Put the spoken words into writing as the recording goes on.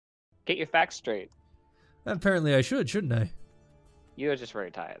Get your facts straight. Apparently I should, shouldn't I? You are just very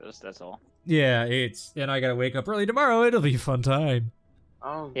tired. That's all. Yeah, and I gotta wake up early tomorrow. It'll be a fun time.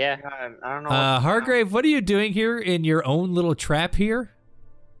 Oh, Yeah. God. I don't know. Hargrave, what are you doing here in your own little trap here?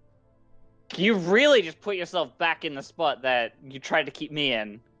 You really just put yourself back in the spot that you tried to keep me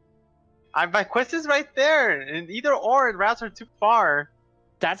in. My quest is right there. And either or, the routes are too far.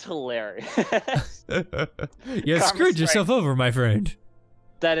 That's hilarious. You screwed yourself over, my friend.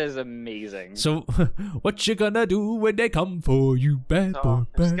 That is amazing. So, what you gonna do when they come for you, bad boy,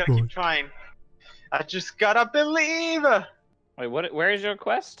 I just bad gotta boy? keep trying. I just gotta believe. Wait, what? Where is your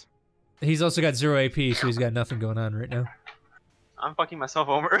quest? He's also got 0 AP, so he's got nothing going on right now. I'm fucking myself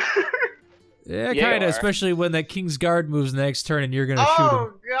over. Yeah, Yeah, kinda, you are. especially when that King's Guard moves next turn and you're gonna shoot him.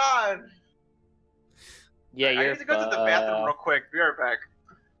 Oh, God. Yeah, I you're. need to go to the bathroom real quick. Be right back.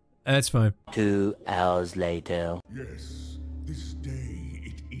 That's fine. 2 hours later. Yes, this day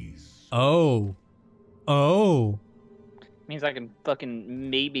it is. Oh. Oh. Means I can fucking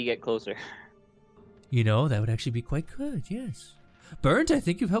maybe get closer. You know, that would actually be quite good, yes. Burnt, I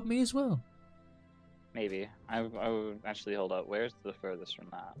think you've helped me as well. Maybe. I would actually hold up. Where's the furthest from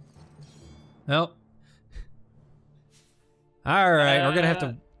that? Well. Alright, we're gonna have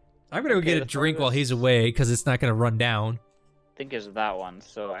to... I'm gonna go get a the drink while furthest. he's away, because it's not gonna run down. I think it's that one,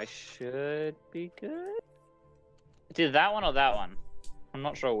 so I should be good. It's either that one or that one. I'm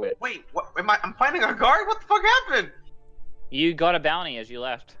not sure which. Wait, what? I'm finding a guard? What the fuck happened? You got a bounty as you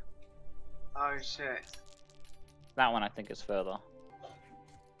left. Oh, shit. That one I think is further.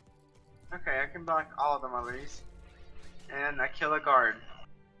 Okay, I can block all of them at least. And I kill a guard.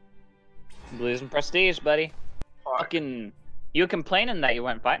 Losing prestige, buddy. Fuck. Fucking, you were complaining that you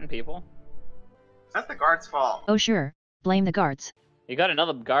weren't fighting people. That's the guard's fault. Oh sure, blame the guards. You got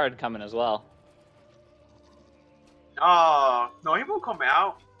another guard coming as well. Oh, no, he won't come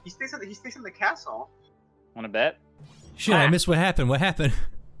out. He stays in the castle. Wanna bet? Shit, I missed what happened. What happened?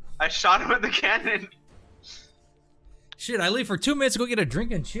 I shot him with the cannon. Shit, I leave for 2 minutes to go get a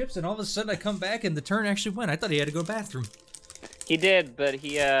drink and chips, and all of a sudden I come back and the turn actually went. I thought he had to go to the bathroom. He did, but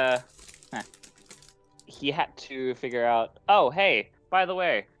he had to figure out, oh, hey, by the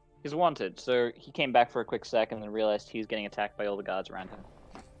way, he's wanted. So he came back for a quick second and realized he was getting attacked by all the guards around him.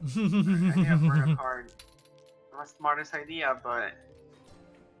 I need to burn a card. Not the smartest idea, but...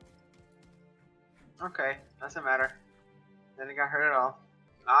 Okay, doesn't matter. Didn't get hurt at all.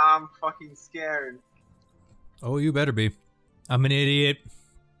 I'm fucking scared. Oh, you better be. I'm an idiot.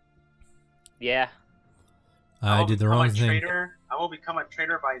 Yeah. I did the wrong thing. Traitor. I will become a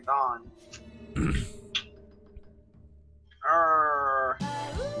traitor by dawn.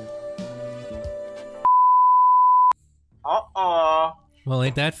 Uh-oh. Well,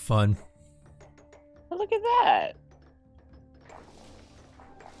 ain't that fun? But look at that.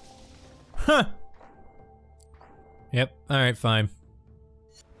 Huh. Yep, alright, fine.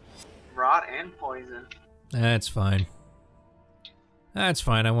 Rot and poison. That's fine. That's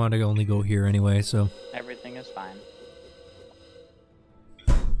fine, I wanted to only go here anyway, so... Everything is fine.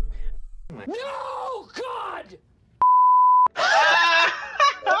 No, God!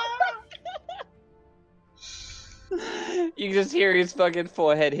 You can just hear his fucking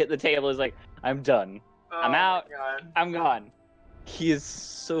forehead hit the table. He's like, I'm done. I'm out. God. I'm gone. He is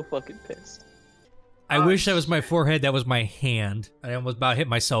so fucking pissed. I wish that was my forehead, that was my hand. I almost about hit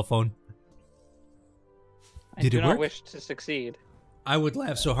my cell phone. I Did do it not work? wish to succeed. I would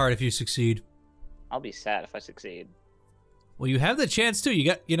laugh so hard if you succeed. I'll be sad if I succeed. Well, you have the chance too. You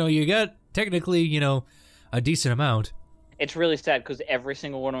got technically, a decent amount. It's really sad because every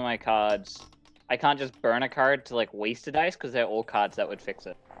single one of my cards, I can't just burn a card to like waste a dice because they're all cards that would fix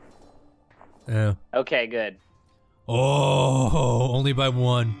it. Yeah. Okay, good. Oh, only by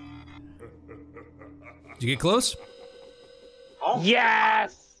 1. Did you get close? Oh.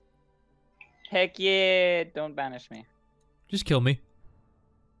 Yes! Heck yeah! Don't banish me. Just kill me.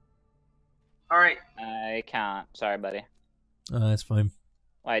 Alright. I can't. Sorry, buddy. That's fine.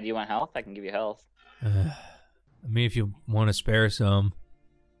 Why, do you want health? I can give you health. I mean, if you want to spare some.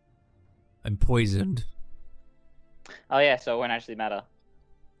 I'm poisoned. Oh yeah, so it won't actually matter.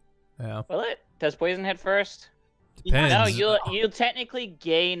 Yeah. Will it? Does poison hit first? Depends. No, you'll technically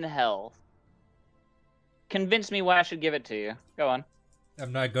gain health. Convince me why I should give it to you. Go on.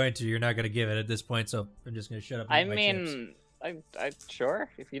 I'm not going to. You're not going to give it at this point, so I'm just going to shut up and I eat my mean, chips. I sure.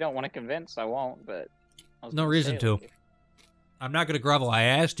 If you don't want to convince, I won't. But I was No gonna reason say, to. like, I'm not going to grovel. I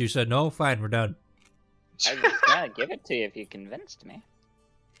asked. You said no. Fine, we're done. I was gonna give it to you if you convinced me.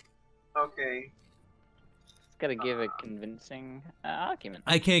 Okay. Gotta give a convincing argument.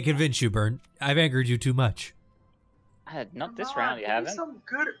 I can't convince you, Burn. I've angered you too much. Not this Come on, round, you give me haven't. some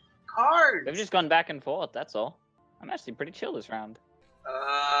good cards. We've just gone back and forth. That's all. I'm actually pretty chill this round.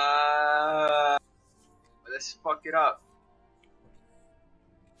 Let's fuck it up.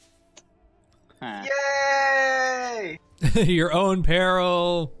 Huh. Yay! Your own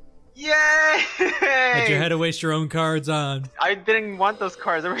peril Yay! that you had to waste your own cards on. I didn't want those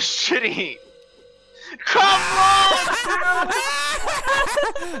cards. They were shitty. Come on!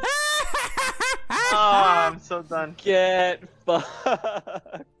 Oh, I'm so done. Get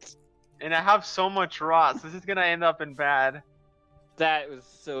fucked. And I have so much Ross. This is gonna end up in bad. That was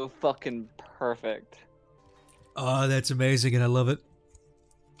so fucking perfect. Oh, that's amazing, and I love it.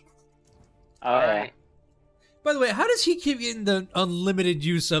 All right. By the way, how does he keep getting the unlimited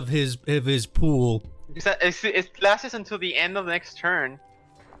use of his pool? It lasts until the end of the next turn.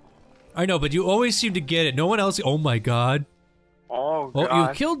 I know, but you always seem to get it. No one else. Oh my god. Oh god. Well,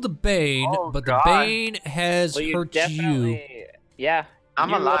 you killed the Bane, Oh, but God. the Bane has Well, hurt you. definitely... Yeah.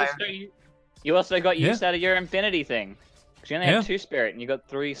 I'm alive. You also got Yeah. use out of your infinity thing. 'Cause you only Yeah. have 2 spirit, and you got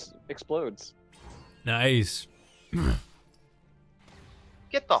 3 explodes. Nice.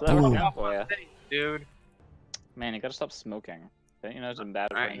 Get the So that worked fuck out out for ya. dude. Man, you gotta stop smoking. Don't you know it's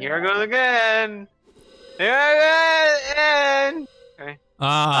bad? Alright, here I go again. Here I go again. Okay.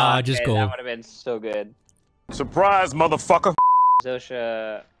 Just That gold. would have been so good. Surprise, motherfucker!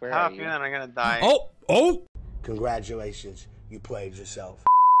 Zosha, where I have are a you? feeling I'm gonna die. Oh! Congratulations, you played yourself.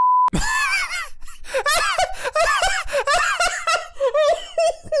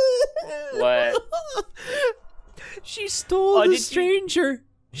 What? She stole Oh, the did she- stranger.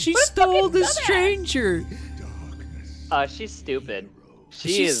 She stole the stranger. She's stupid.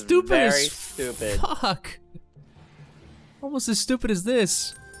 She's She is stupid very as stupid. fuck. Almost as stupid as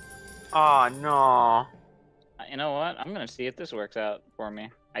this. Oh no. You know what? I'm gonna see if this works out for me.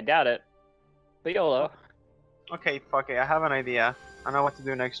 I doubt it. But YOLO. Okay, fuck it. I have an idea. I know what to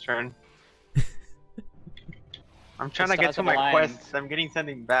do next turn. I'm trying to get stars to have my aligned. quest. I'm getting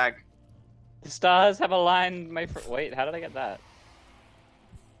something back. The stars have aligned my wait, how did I get that?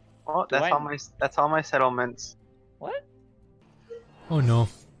 Oh, Do that's I- all my settlements. What? Oh no.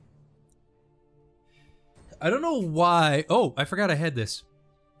 I don't know why. Oh, I forgot I had this.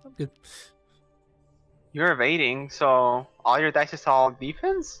 I'm good. You're evading, so all your dice is all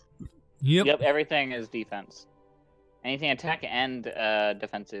defense? Yep. Everything is defense. Anything attack and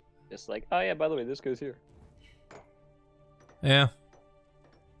defensive. Just like, oh yeah, by the way, this goes here. Yeah.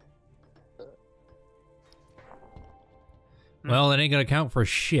 Well, it ain't gonna count for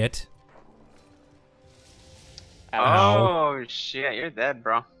shit. Ow. Oh shit, you're dead,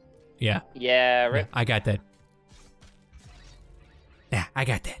 bro. Yeah. Yeah, Yeah, rip. I got that. Yeah, I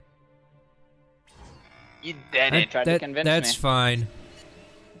got that. You dead That- it. Tried to convince that's me. fine.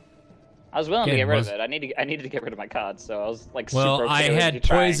 I was willing to Again, get rid was- of it. I needed to get rid of my cards, so I was like Well, super I okay with had you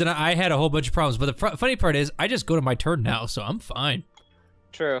trying. poison. I had a whole bunch of problems. But the funny part is, I just go to my turn now, so I'm fine.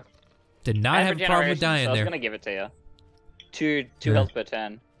 True. Did not I have a problem with regeneration, dying so I was there. gonna give it to you. Two Yeah. health per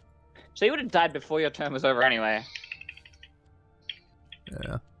turn. So you would have died before your turn was over anyway.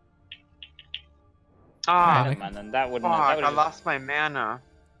 Yeah. Ah, Never mind, then that wouldn't. fuck, That I would have. lost my mana.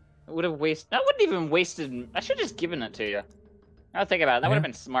 Would have wasted. That wouldn't even wasted. I should have just given it to you. Now think about it. That would have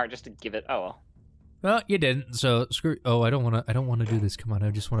been smart just to give it. Oh well. Well, you didn't. So screw. Oh, I don't want to. I don't want to do this. Come on, I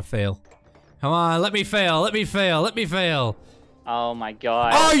just want to fail. Come on, let me fail. Let me fail. Let me fail. Oh my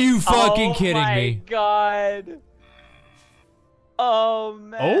god. Are you fucking kidding Oh my me? god. Oh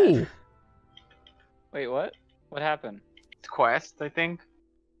man. Oh. Wait, what? What happened? Quest, I think.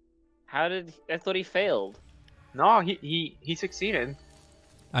 How did I thought he failed? No, he succeeded.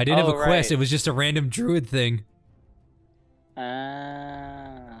 I didn't have a Oh, quest. right. It was just a random druid thing.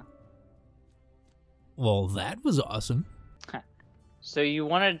 Well, that was awesome. So you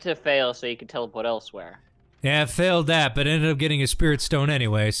wanted to fail so you could teleport elsewhere. Yeah, I failed that, but ended up getting a spirit stone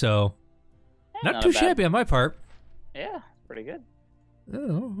anyway. So not not too bad. shabby on my part. Yeah, pretty good.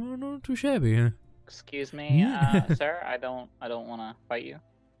 Oh, not too shabby. Huh? Excuse me, Yeah. sir. I don't want to fight you.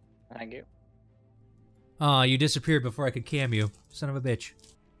 Thank you. Aw, you disappeared before I could cam you. Son of a bitch.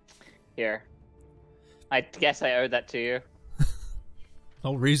 Here. I guess I owed that to you.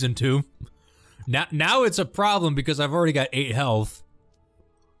 No reason to. Now it's a problem because I've already got 8 health.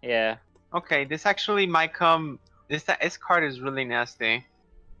 Yeah. Okay, this actually might come. This card is really nasty.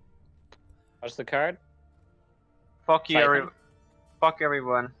 What's the card? Fuck you, Siphon? fuck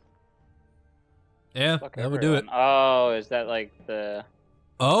everyone. Yeah, Fuck that would do it. everyone. Oh, is that like the...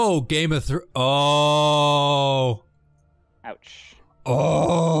 Oh, Game of Thrones. Oh. Ouch.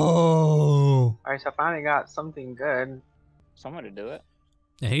 Oh. Alright, so I finally got something good. Someone to do it.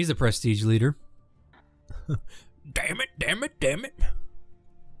 Yeah, he's the prestige leader. Damn it, damn it, damn it.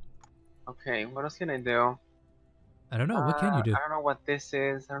 Okay, what else can I do? I don't know. What can you do? I don't know what this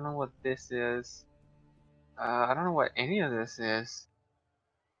is. I don't know what this is. I don't know what any of this is.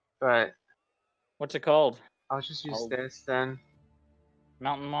 But What's it called? I'll just use Oh. this then.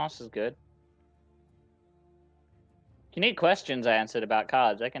 Mountain moss is good. If you need questions answered about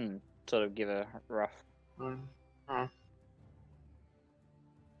cards, I can sort of give a rough.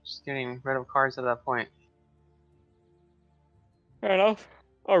 Just getting rid of cards at that point. Fair enough.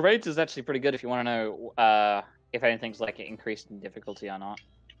 Oh, raids is actually pretty good if you want to know if anything's like increased in difficulty or not.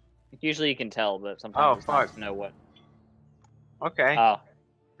 Usually you can tell, but sometimes it's nice to know what. Okay. Oh,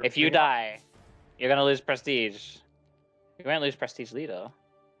 if you die, you're gonna lose prestige. You won't lose prestige leader,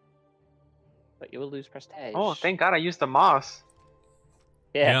 but you will lose prestige. Oh, thank God I used the moss.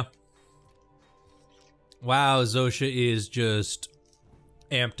 Yeah. Wow, Zosha is just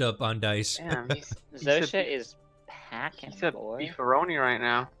amped up on dice. Damn, he's Zosha is packing, he's a boy. beefaroni right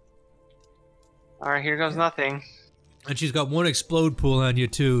now. Alright, here goes nothing. And she's got one explode pool on you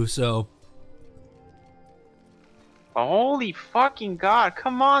too, so... Holy fucking God,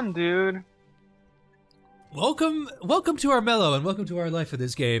 come on, dude. Welcome to Armello, and welcome to our life of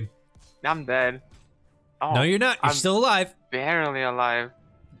this game. I'm dead. Oh, No, you're not. You're I'm still alive. barely alive.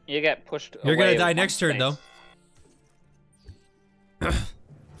 You get pushed. You're away gonna die with next one turn, though. space.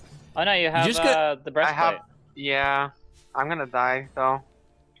 Oh no, you have just got- the breastplate. Yeah, I'm gonna die though.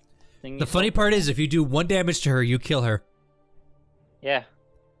 Thing The you- funny part is, if you do 1 damage to her, you kill her. Yeah.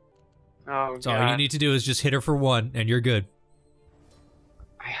 Oh So God. all you need to do is just hit her for 1, and you're good.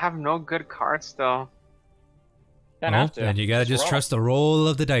 I have no good cards though. Don't Well, have to. and you gotta just roll. trust the roll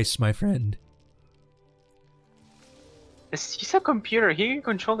of the dice, my friend. He's a computer. He can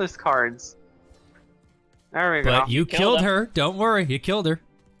control his cards. There we go. But you Killed killed her. her. Don't worry, you killed her.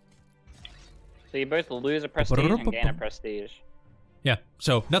 So you both will lose a prestige and gain a prestige. Yeah,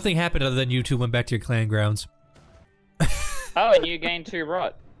 so nothing happened other than you two went back to your clan grounds. Oh, and you gain 2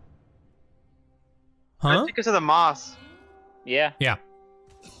 rot. Huh? That's because of the moss. Yeah. Yeah.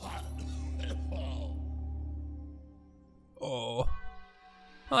 Oh.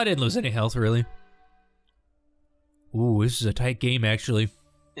 Well, I didn't lose any health, really. Ooh, this is a tight game, actually.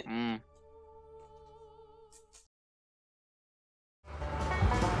 Mm.